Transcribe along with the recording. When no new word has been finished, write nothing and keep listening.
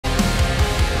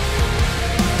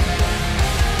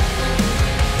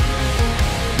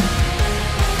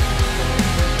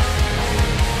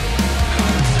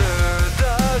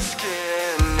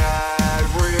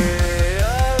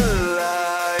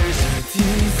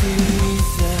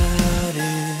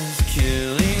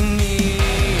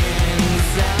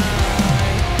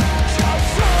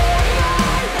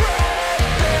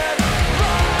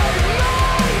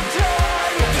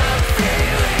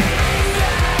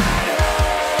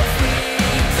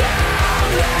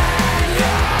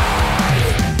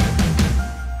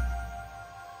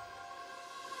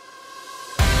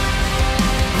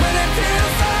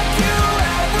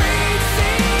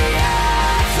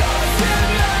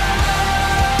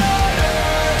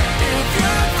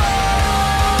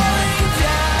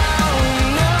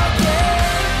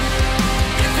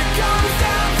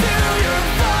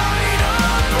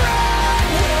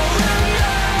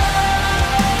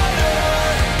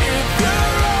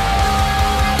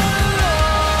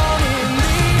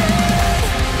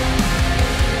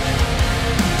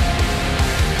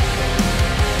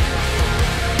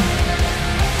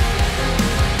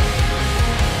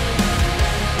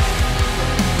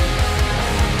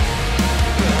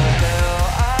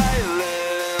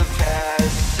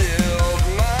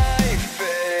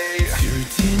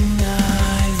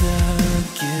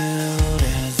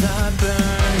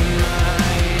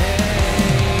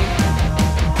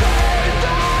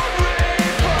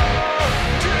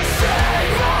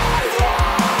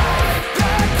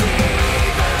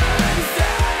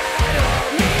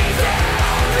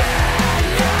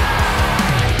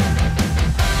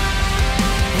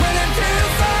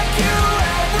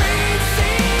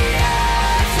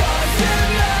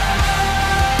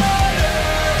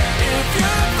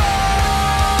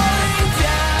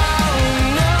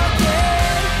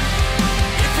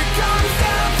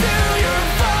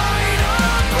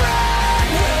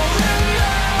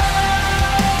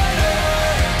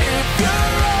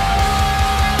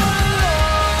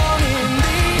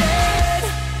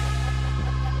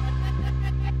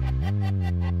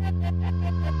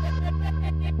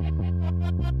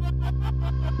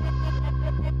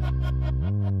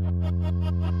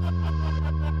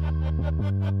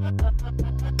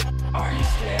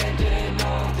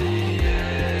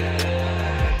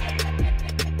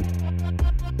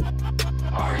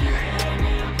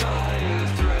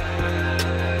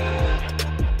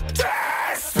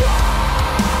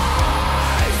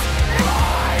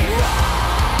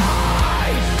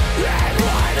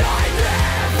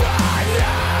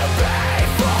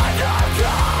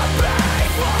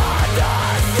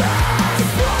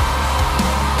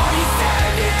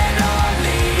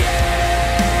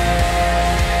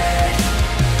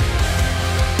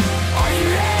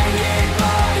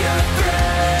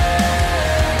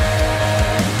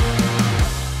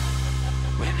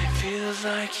feels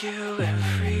like you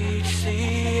have reached the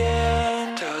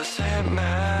end. Doesn't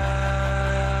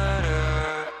matter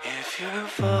if you're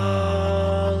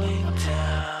falling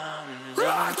down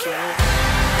again.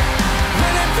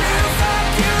 When it feels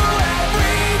like you have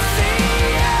reached the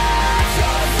end,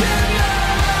 doesn't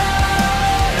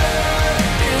matter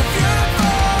if you're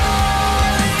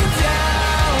falling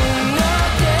down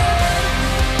again.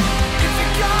 If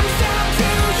it comes down to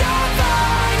your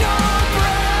final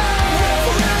breath,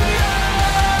 will it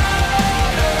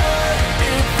matter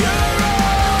if you're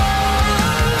all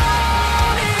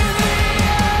alone in the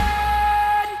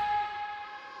end?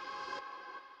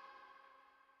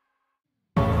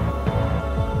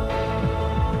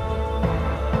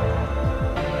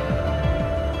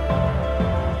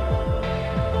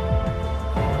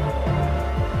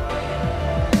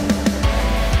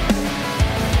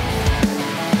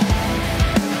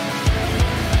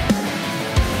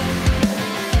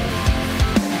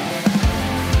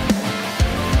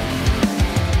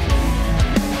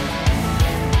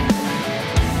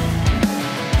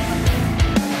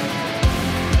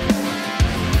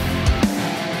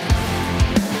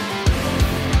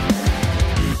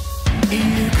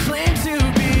 You claim to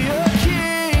be a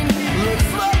king,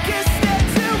 looks like a step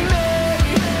to me.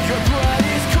 Your blood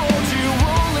is cold, you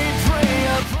only prey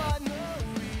upon the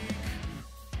weak.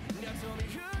 Now tell me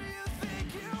who you think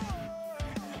you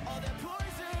are, all that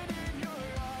poison in your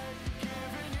heart.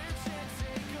 Given your chance,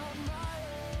 take a mile,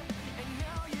 and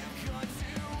now you've gone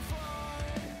too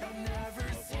far. I've never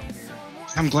seen someone.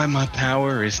 I'm glad my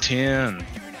power is 10.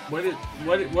 What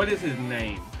is his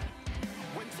name?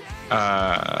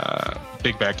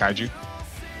 Big Bad Kaiju.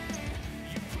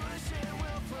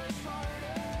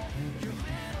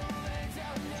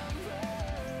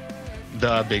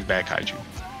 The Big Bad Kaiju.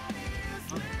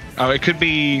 Oh, it could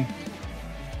be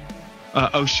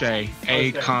O'Shea.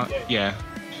 O'Shea, Yeah,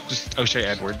 just O'Shea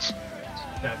Edwards.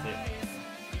 That's it.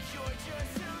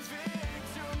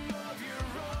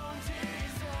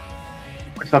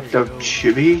 What's up, though,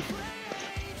 Chibi?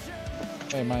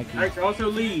 Hey, Mikey. Alex also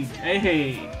leads.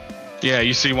 Hey. Yeah,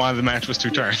 you see why the match was 2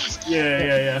 turns.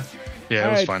 Yeah. Yeah, it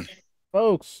was Alright. fun.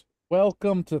 Folks,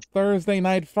 welcome to Thursday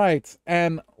Night Fights.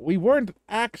 And we weren't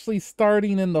actually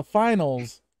starting in the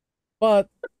finals, but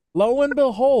lo and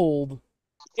behold,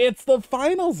 it's the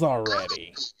finals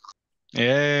already.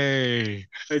 Yay.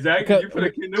 Hey, Zach, did you put a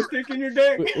kendo stick in your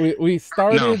deck? We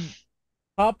started No.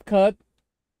 Top Cut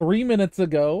 3 minutes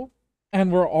ago,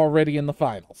 and we're already in the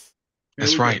finals.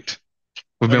 That's Here we go. right.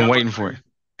 We've been waiting for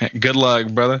it. Good luck,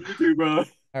 brother. You too, bro. All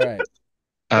right.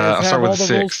 I'll Guys start have with all the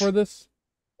the rules 6. for this?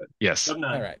 Yes. I'm All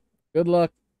not. right. Good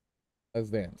luck. Let's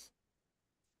dance.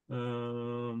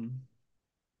 Do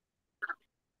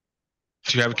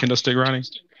Do you have a Kindle stick, Ronnie?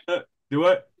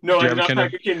 what? No, Do you I have did a not kendo?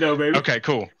 pack a kendo, baby. Okay,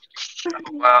 cool. Philly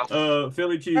All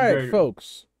cheeseburger. right,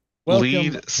 folks. Welcome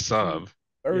Lead sub.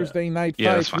 Thursday Night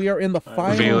Yeah, that's Fights. We are in the Alright.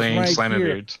 finals Revealing right Slammin' here.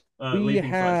 Beards. We Leaping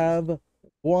have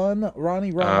one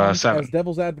Ronnie Rollins 7. as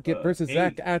Devil's Advocate versus 8.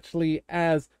 Zach Ashley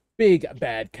as Big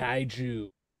Bad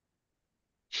Kaiju.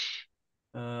 slices.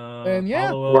 And yeah.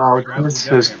 Follow up, Wow, grapple this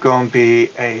is jackhammer. going to be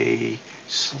a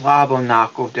slobber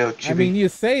knockle, though, Chibi. I mean, you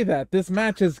say that. This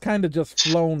match has kind of just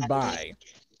flown by.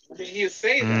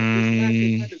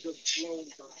 Mm,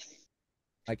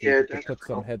 Like Yeah, you could that's put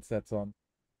some cool. headsets on.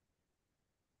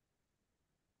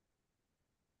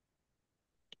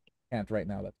 Can't right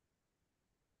now. That's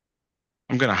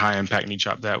I'm gonna high impact knee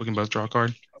chop that. We can both draw a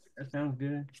card. That sounds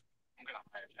good.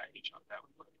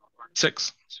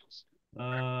 6.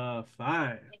 5.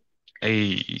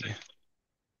 A.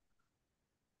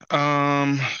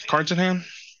 Cards in hand.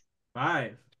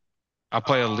 5. I'll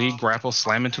play a lead grapple,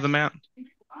 slam into the mat.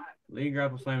 Lead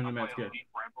grapple slamming the mat's good.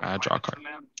 Draw a card.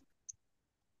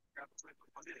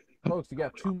 folks. You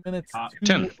got 2 minutes to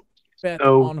 10. bet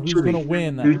So, on who's gonna Chibi,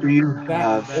 win, who do you Zach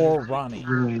have or Ronnie.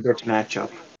 in this matchup?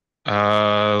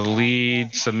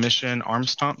 Lead submission arm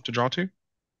stomp to draw 2.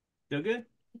 Still good?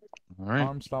 All right.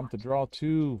 Arm stomp to draw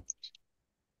 2.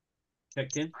 Check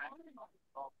 10.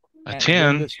 A Can't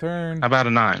 10. win this turn. How about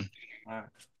a 9? Alright.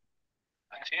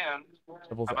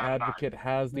 Devil's Advocate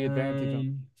has the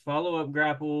advantage. Follow up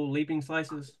grapple, leaping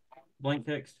slices, blank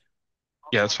text.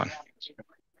 Yeah, that's fine.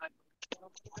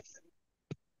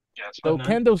 So Nine.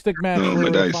 kendo stick match Oh, for my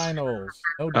the dice. finals.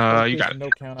 No You deflectors, got it. no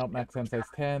count out, max hand size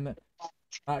 10.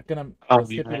 Not gonna Oh,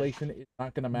 the yeah. stipulation is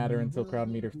not gonna matter until crowd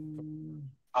meter.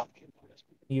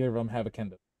 Neither of them have a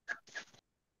kendo.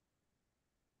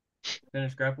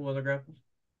 Finish grapple, other grapples.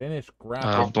 Finish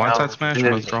grapple. Blindside smash, And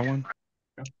then- both draw 1.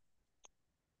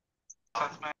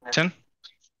 10.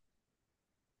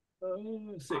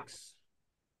 6.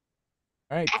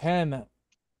 All right, 10.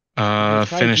 Kaiju.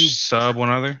 Finish sub one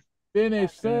other.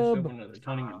 Finish Finish up sub. another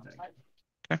Tony Impact.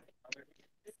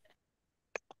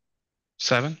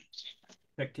 7.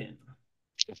 Tech 10.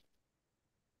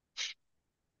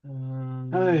 Hey,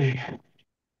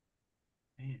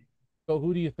 Man. So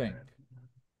who do you think?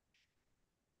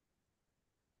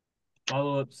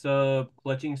 Follow up sub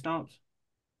clutching stomps.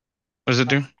 What does it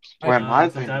do? where am I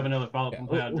Since I have another follow up Yeah,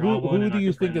 play, I draw one. who and do I you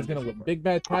just think ran is gonna into win? Big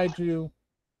Bad Kaiju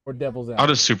or Devil's I'll Advocate?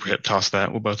 just super hit toss that.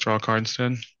 We'll both draw a card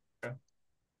instead. Okay.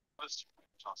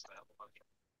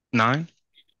 9.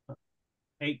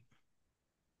 8.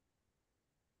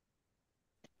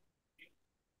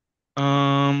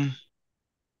 Um.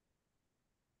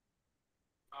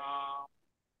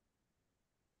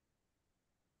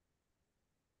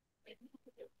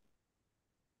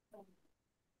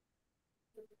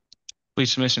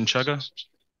 Please submission Chugga.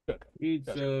 Eat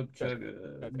sub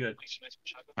chugga. Good.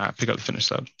 All right, pick up the finish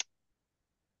sub.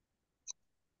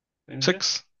 Finish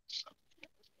 6.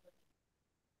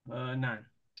 it? 9.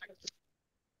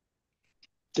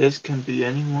 This can be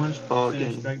anyone's ball Finish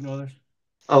game. strike, no others.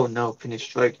 Oh no, finish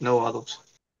strike, no others.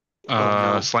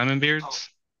 Oh, no. Slamming Beards.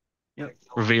 Yep.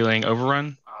 Revealing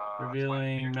Overrun.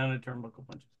 Revealing mounted turnbuckle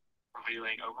punches.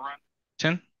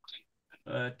 10.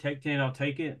 Tech 10, I'll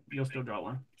take it. You'll still draw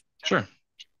one. Sure.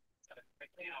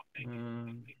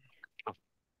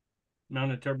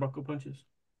 Mounted turnbuckle punches.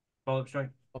 Follow up strike.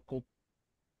 Buckled.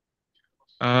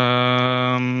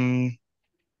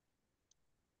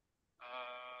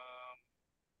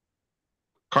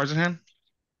 Cards in hand.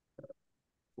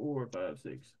 4, 5,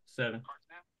 6, 7.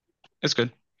 It's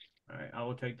good. All right, I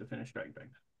will take the finish strike back.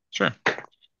 Sure.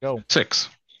 Go. 6.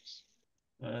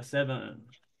 7.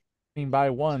 By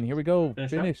 1. Here we go.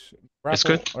 Finish Finish. It's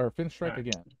Grapple, good. or finish strike Alright.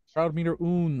 again. Crowd meter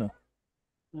un.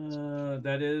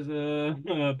 That is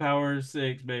power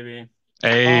 6, baby.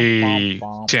 A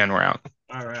Bom. 10 round.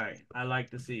 All right, I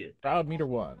like to see it. Crowd meter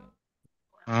 1.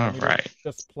 All Meter right.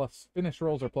 Just plus finish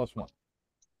rolls or plus 1.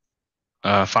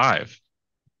 5.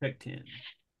 Tech 10.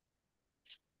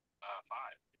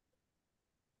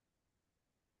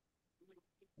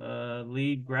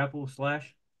 Lead grapple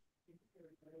slash.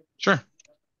 Sure.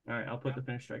 All right, I'll put the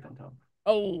finish strike on top.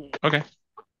 Oh. Okay.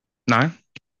 9.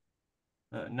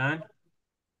 9.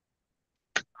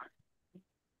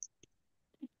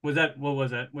 Was that what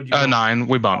was that? What'd you? 9.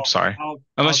 We bumped. Sorry.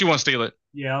 Unless you want to steal it.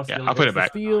 Yeah, I'll steal I'll put it It's a back.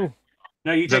 steal.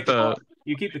 No, you Is that take the the- card.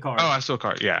 You keep the card. Oh, I still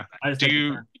card. Yeah. I just Do take the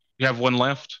you card. you have one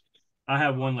left? I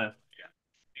have one left.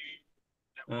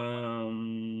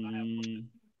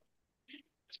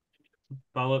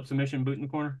 Follow up submission boot in the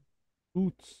corner.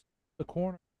 Boots. The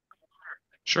corner.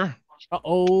 Sure.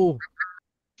 Uh-oh.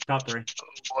 Top 3.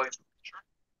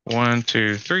 1,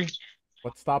 2, 3.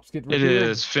 What stops get It revealed?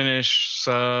 is finish,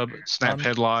 sub, snap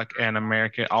headlock, and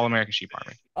All American Sheep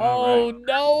Army. Oh, Alright.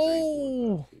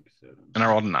 no. 1, 2, 3, 4, 5, 6, 7. And I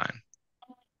rolled a 9.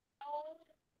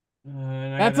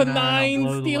 And I That's got a I'll 9.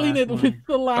 blow the Stealing last it one. with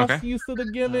the last Okay. use of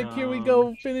the gimmick. Here we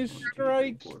go. Finish 1, 2, 3,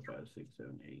 strike. 4, 5, 6,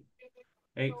 7, 8.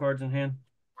 8 cards in hand.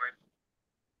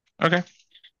 Okay.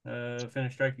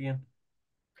 Finish strike again.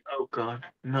 Oh god,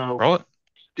 no. Roll it.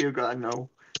 Dear God, no.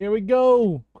 Here we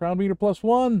go. Crown meter plus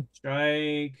 1.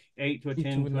 Strike 8 to a 10 2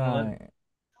 to an 11.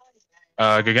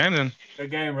 9. Good game then. Good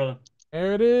game, brother.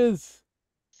 There it is.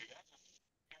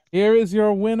 Here is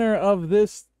your winner of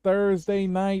this Thursday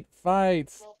night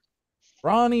fight.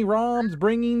 Ronnie Roms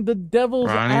bringing the Devil's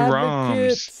Ronnie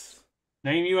Advocate. Roms.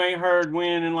 Name you ain't heard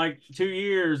win in like 2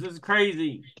 years. This is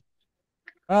crazy.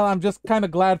 Well, I'm just kind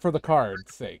of glad for the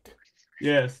card's sake.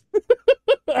 Yes.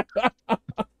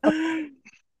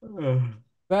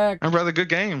 Zach, My brother, good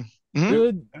game. Mhm.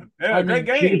 good. Yeah, I great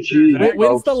mean, game. GG. Zach.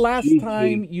 When's the folks, last GG.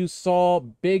 time you saw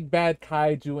Big Bad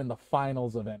Kaiju in the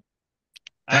finals event?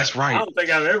 That's right. I don't think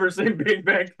I've ever seen Big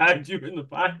Bad Kaiju in the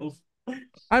finals.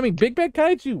 I mean, Big Bad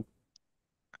Kaiju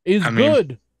is I mean,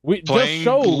 good. We just Playing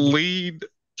showed lead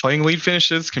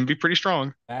finishes can be pretty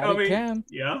strong, that I it mean, can.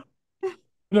 yeah.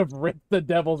 Could have ripped the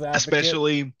Devil's Advocate.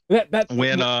 especially that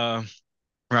when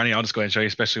Ronnie. I'll just go ahead and show you.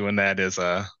 Especially when that is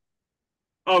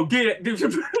Oh, get it.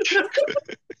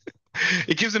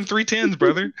 it gives him 3 10s,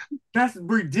 brother. That's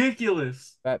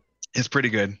ridiculous. It's pretty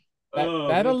good. that Oh, a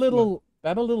that's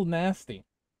little nasty.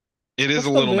 It is Just a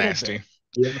a little little nasty. bit.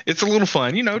 Yeah. It's a little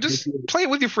fun, just play it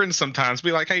with your friends sometimes.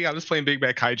 Be like, hey, I'm just playing Big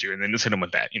Bad Kaiju, and then just hit them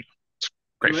with that. It's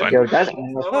great fun. Yo, that's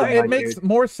Well, Well, Hey, it makes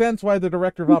more sense why the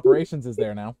director of operations is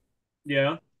there now.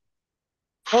 Yeah.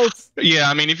 Folks, Yeah,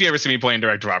 I mean, if you ever see me playing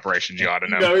Director of Operations, you ought to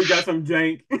You know. know he got some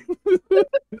jank.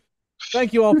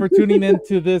 thank you all for tuning in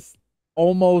to this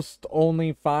almost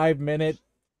only 5-minute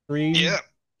stream Yeah, of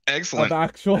excellent,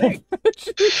 actual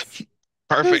matches.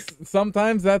 perfect.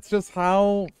 Sometimes that's just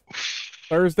how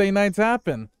Thursday nights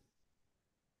happen.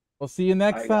 We'll see you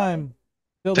next I got it. time.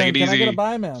 Till Take then, it can I get a easy.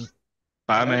 bye, man?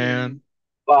 Bye, man.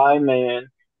 Bye,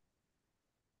 man.